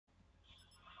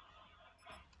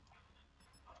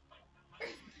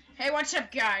Hey, what's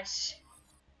up, guys?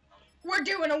 We're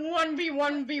doing a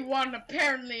 1v1v1,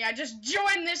 apparently. I just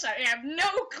joined this. I have no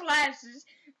classes.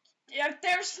 If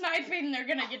they're sniping, they're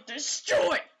gonna get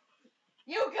destroyed.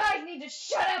 You guys need to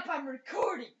shut up. I'm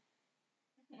recording.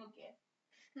 Okay.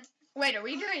 Wait, are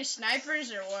we doing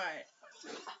snipers or what?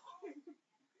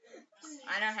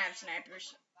 I don't have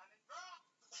snipers.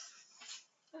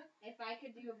 If I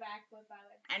could do a backflip, I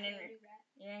would. I didn't. Do that.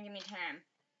 You didn't give me time.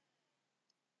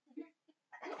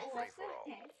 What's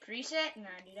that? Preset? No,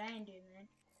 dude, I didn't do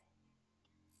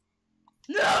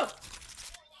that. No!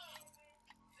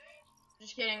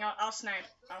 Just kidding. I'll snipe.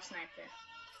 I'll snipe there.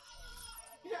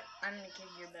 I'm gonna kick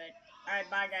your butt. Alright,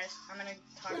 bye, guys. I'm gonna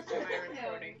talk to my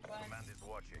recording.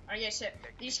 Like I said,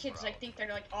 these kids think they're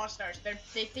like all-stars.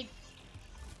 They think.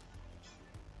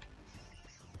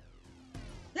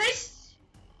 This.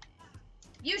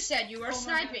 You said you were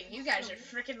sniping. You guys are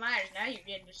freaking liars. Now you're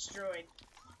getting destroyed.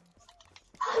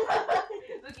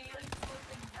 Look, he like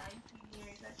 19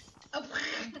 years. Oh.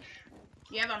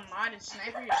 You have a modded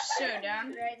sniper? You're so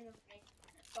dumb. Right in the face.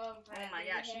 Oh my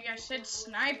gosh, you guys said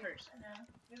snipers. No,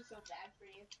 it was so bad for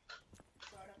you.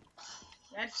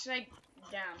 That's like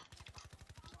dumb.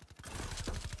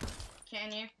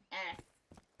 Can you?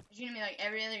 There's gonna be like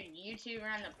every other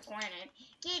YouTuber on the planet.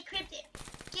 Get equipped.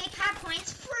 Get hot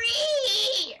points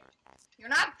free! You're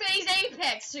not FaZe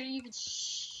Apex, so you can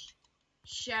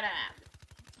shut up.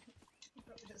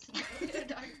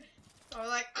 Or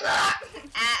like,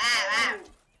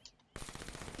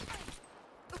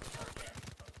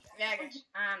 Yeah, guys.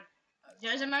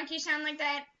 Does a monkey sound like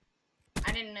that?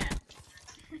 I didn't know.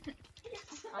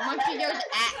 A monkey goes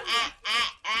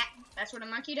That's what a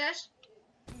monkey does?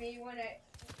 Me when I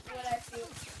feel.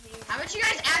 How about you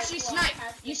guys actually snipe?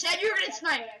 You said you were gonna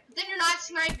snipe, but then you're not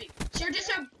sniping. So you're just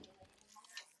so.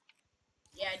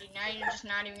 Yeah, dude. Now you're just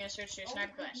not even gonna search your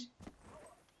sniper class.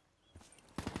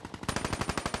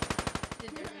 You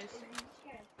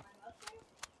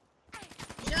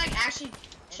should like actually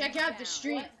check out the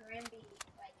stream.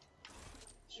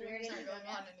 Streams aren't going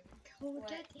on anymore. Oh,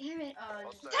 God damn it.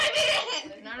 Type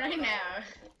it in! Not right now.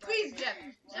 Please, Jeff.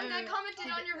 Some guy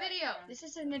commented on your video. This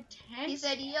is an attempt. He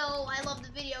said, yo, I love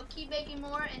the video. Keep making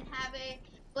more and have a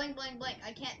blank, blank, blank.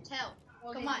 I can't tell.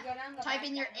 Well, Come on. Type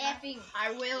in your effing.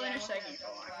 I will in a second.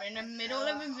 I'm in the middle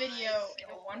of a video in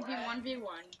a 1v1v1.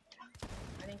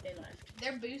 I think they left.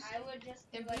 They're boosted. I would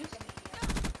just They're like boosted.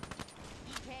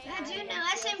 Yeah, dude, no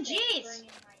SMGs.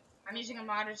 I'm using a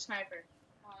modded sniper.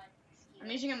 I'm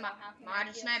using a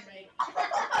modded sniper.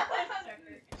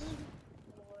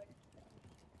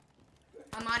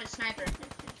 A modded sniper.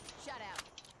 Shut out.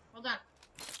 Hold on.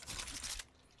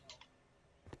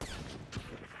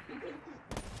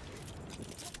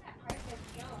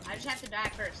 I just have to die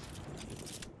first.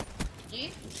 Do you?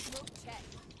 Check.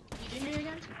 You do know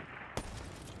your guns?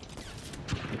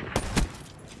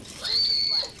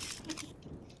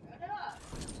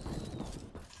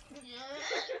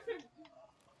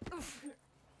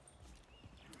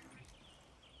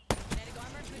 Kinetic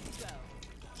armor, good to go.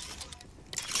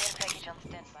 Care package on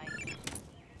standby.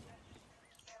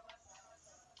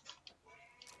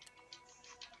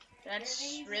 That's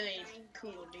really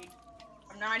cool, dude.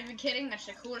 I'm not even kidding. That's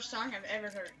the coolest song I've ever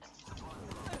heard.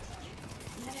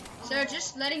 So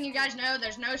just letting you guys know,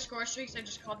 there's no score streaks. I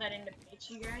just called that in to beat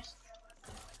you guys.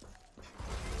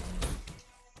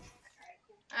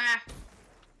 Ah,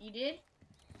 you did?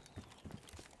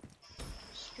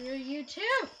 Screw you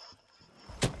too.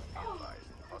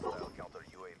 Hostile counter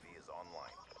UAV is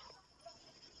online.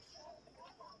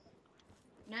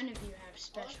 None of you have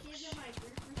specials.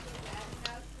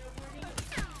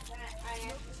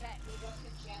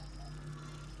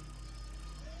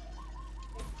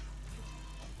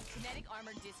 Kinetic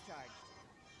armor discharged.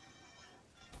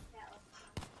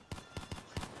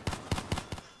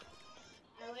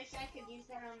 I wish I could use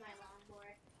that on my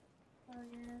longboard. Oh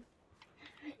yeah.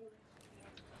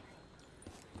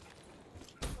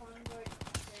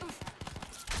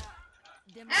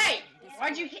 Hey!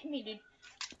 Why'd you hit me, dude?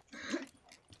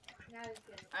 Not as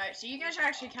good. Alright, so you guys are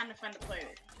actually kind of fun to play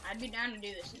with. I'd be down to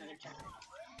do this another time.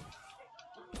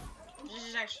 This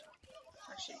is actually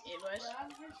it was.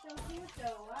 Dogs are so cute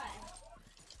though, why?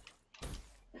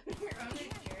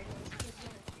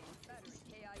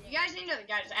 You guys need to,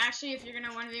 guys, actually, if you're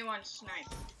gonna 1v1,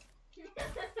 snipe.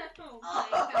 Oh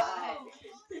my god.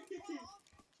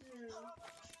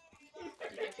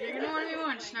 If you're gonna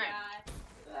 1v1, snipe.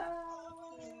 Oh.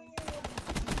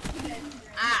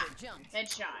 Ah!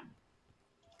 Headshot.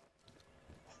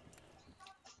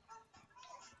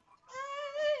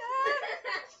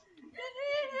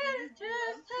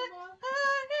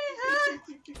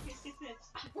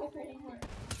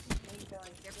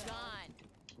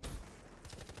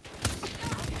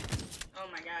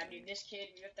 god, dude, this kid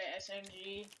with the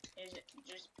SMG is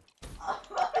just...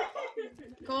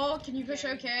 Cole, can you push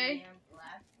okay?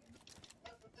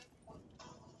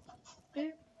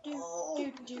 Do,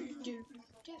 do, do, do,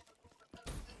 do.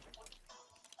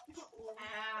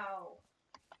 Ow.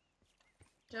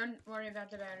 Don't worry about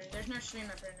the battery. There's no stream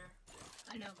up right now.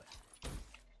 I know.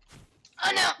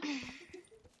 Oh no!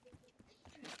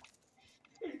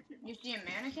 You see a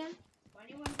mannequin?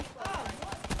 21 people.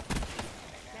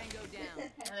 Tango down.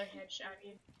 Another headshot,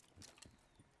 dude.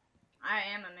 I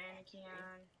am a mannequin.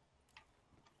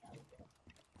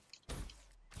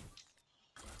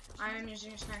 I am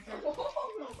using a sniper.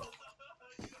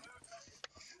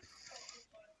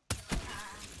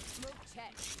 Smoke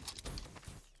check.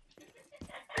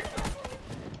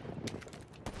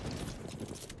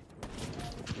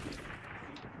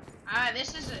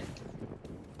 This is it.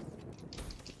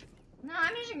 No,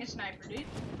 I'm using a sniper, dude.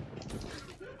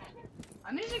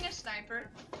 I'm using a sniper.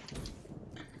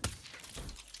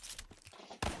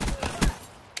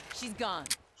 She's gone.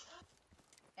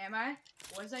 Am I?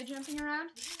 Was I jumping around?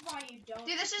 This is why you don't.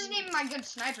 Dude, this isn't even my good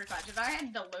sniper class. If I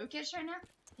had the Locust right now,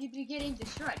 you'd be getting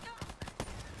destroyed.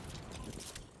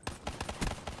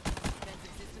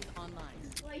 Defensive systems online.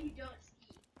 This is why you don't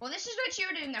ski. Well, this is what you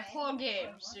were doing the whole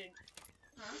game, dude.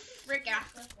 Huh? Frick out.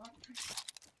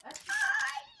 That's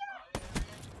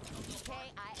KIA.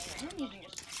 I'm using a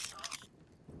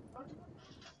sniper.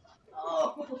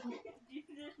 Oh.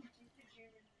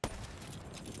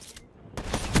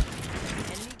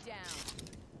 Enemy down.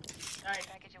 Sorry,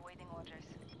 Package awaiting orders.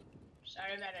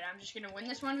 sorry about it. I'm just gonna win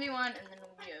this 1v1 and then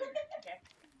we'll be over. Okay.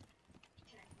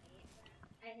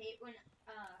 I hate when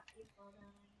you fall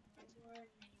down on the door and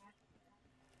then you have to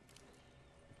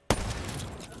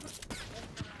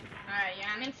Alright, yeah,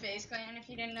 I'm in FaZe Clan if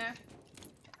you didn't know.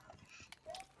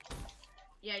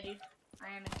 Yeah, dude.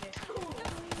 I am in FaZe Clan.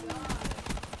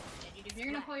 Yeah, dude, if you're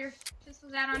gonna pull your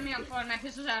pistols out on me, I'm pulling my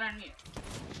pistols out on you.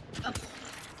 Oh.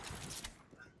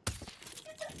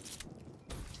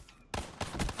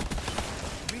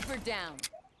 Reaper down.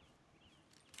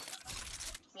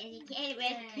 Kid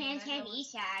with pants heavy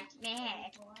shots,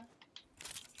 man.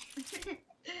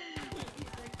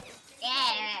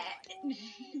 Yeah.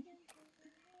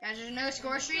 Guys, there's no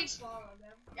score streaks.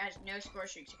 Guys, no score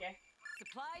streaks, okay?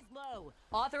 Supplies low.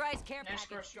 Authorized care No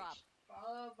score package drop. streaks.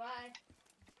 Followed by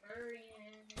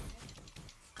burying.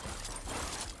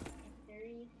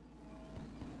 30.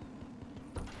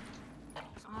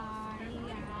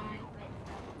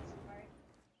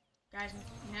 Guys,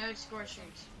 no score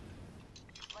streaks.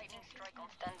 Lightning strike on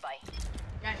standby.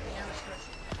 Guys, no score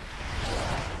streaks.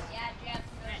 Yeah, Jeff.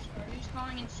 Guys, who's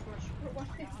calling in score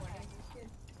streaks?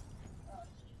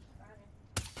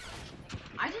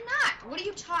 I did not! What are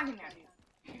you talking about,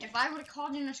 dude? If I would have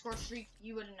called in a score streak,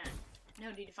 you would have known.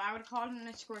 No, dude, if I would have called in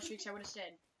a score streaks, I would have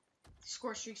said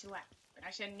score streaks left. But I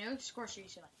said no score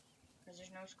streaks left. Because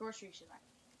there's no score streaks left.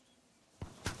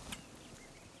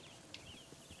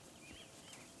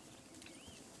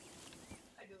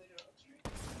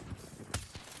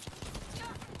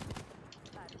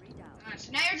 Battery down.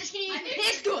 So now you're just gonna use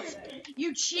pistols!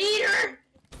 You cheater!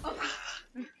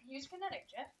 Use kinetic,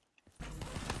 Jeff.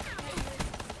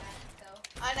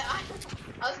 I know.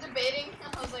 I was debating.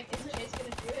 I was like, is Chase gonna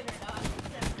do it or not?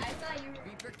 I thought you were.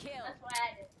 Reaper kill. That's why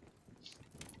I did.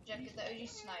 Jeff, get the OG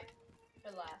snipe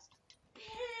for last.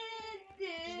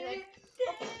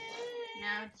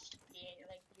 Now it's, yeah,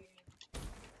 like, you.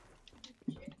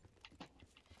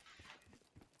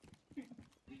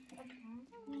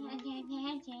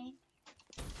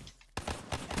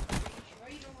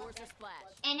 Force a splash.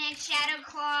 NX Shadow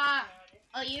Claw.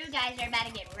 Oh, you guys are about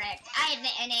to get wrecked. I have the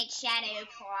NX Shadow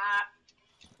Claw.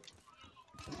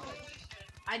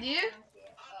 I do?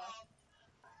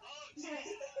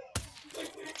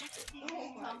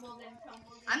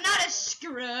 I'm not a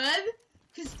scrub.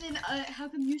 Cause then, how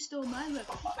come you stole my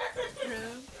weapon, bro?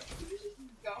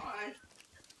 Gone.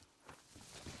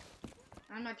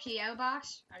 On my PO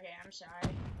box? Okay, I'm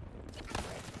sorry.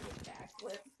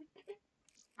 Backflip.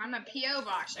 I'm a PO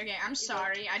box. Okay, I'm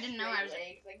sorry. I didn't know I was.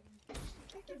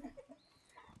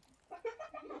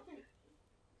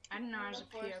 I didn't know I was a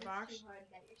PO box.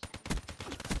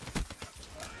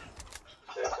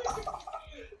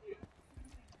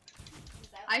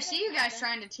 I see you guys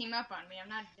trying to team up on me. I'm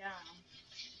not dumb.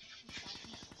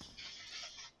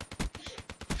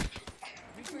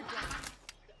 Reaper down.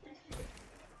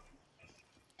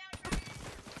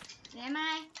 Am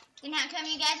I? Then how come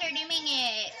you guys are doing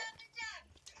it?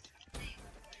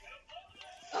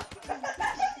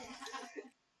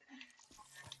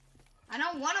 I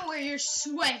don't want to wear your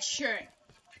sweatshirt.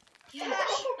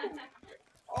 Gosh.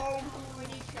 Oh, when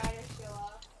you try to show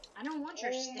off. I don't want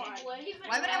your stench. What even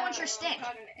Why would I want your is stench?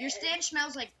 on an Your edge? stench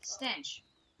smells like stench.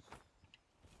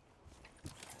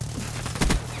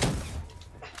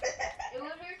 It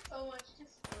would hurt so much to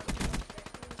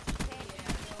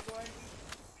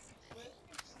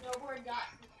snowboard got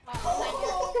caught.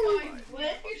 What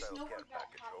if your Hostile snowboard care got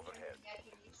package caught overhead.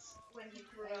 when you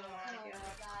threw it? Oh my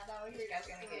god, that would hurt. This guy's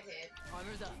gonna get hit.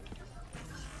 Armor's up.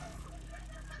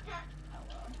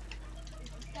 Is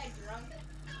this guy drunk?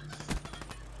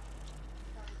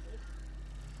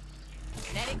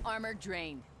 Kinetic armor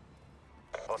drained.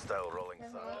 Hostile rolling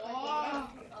thunder. Oh.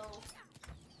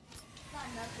 Not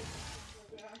nothing.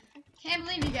 Can't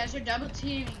believe you guys are double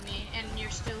teaming me and you're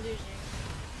still losing.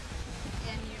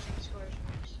 And using scores.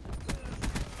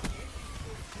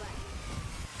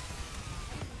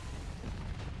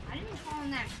 I didn't fall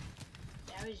in that.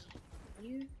 That was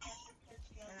you.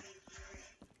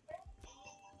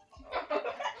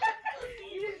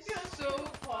 You just go so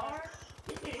far.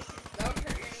 That would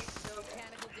hurt your knees so bad.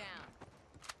 Mechanical down.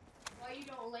 Why you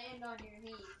don't land on your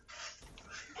knees?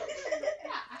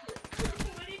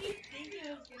 What did you think he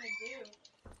was gonna do?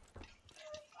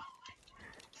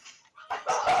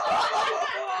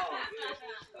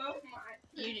 Oh my.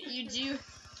 You do.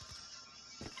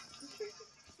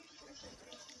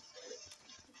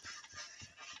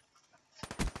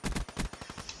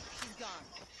 She's gone.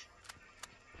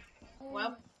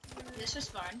 Well, this was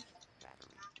fun.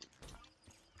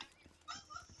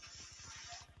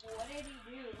 What did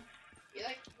he do? You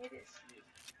like hit his.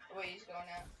 Oh wait, he's going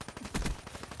out.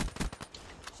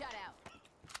 Shut out.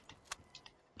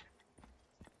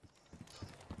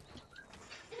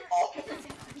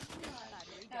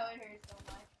 That would hurt so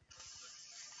much.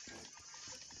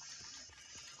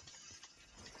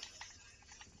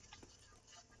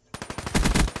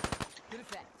 Good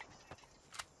effect.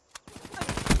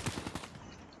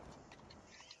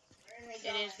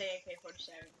 It is the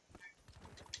AK-47.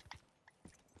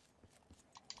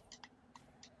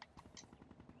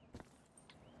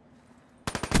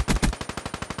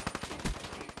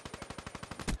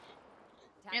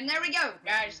 And there we go,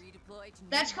 guys. Redeploy to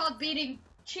That's new called beating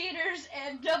cheaters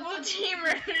and double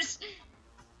teamers.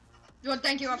 Well,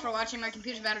 thank you all for watching. My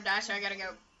computer's about to die, so I gotta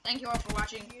go. Thank you all for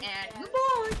watching, and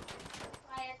goodbye.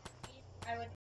 I would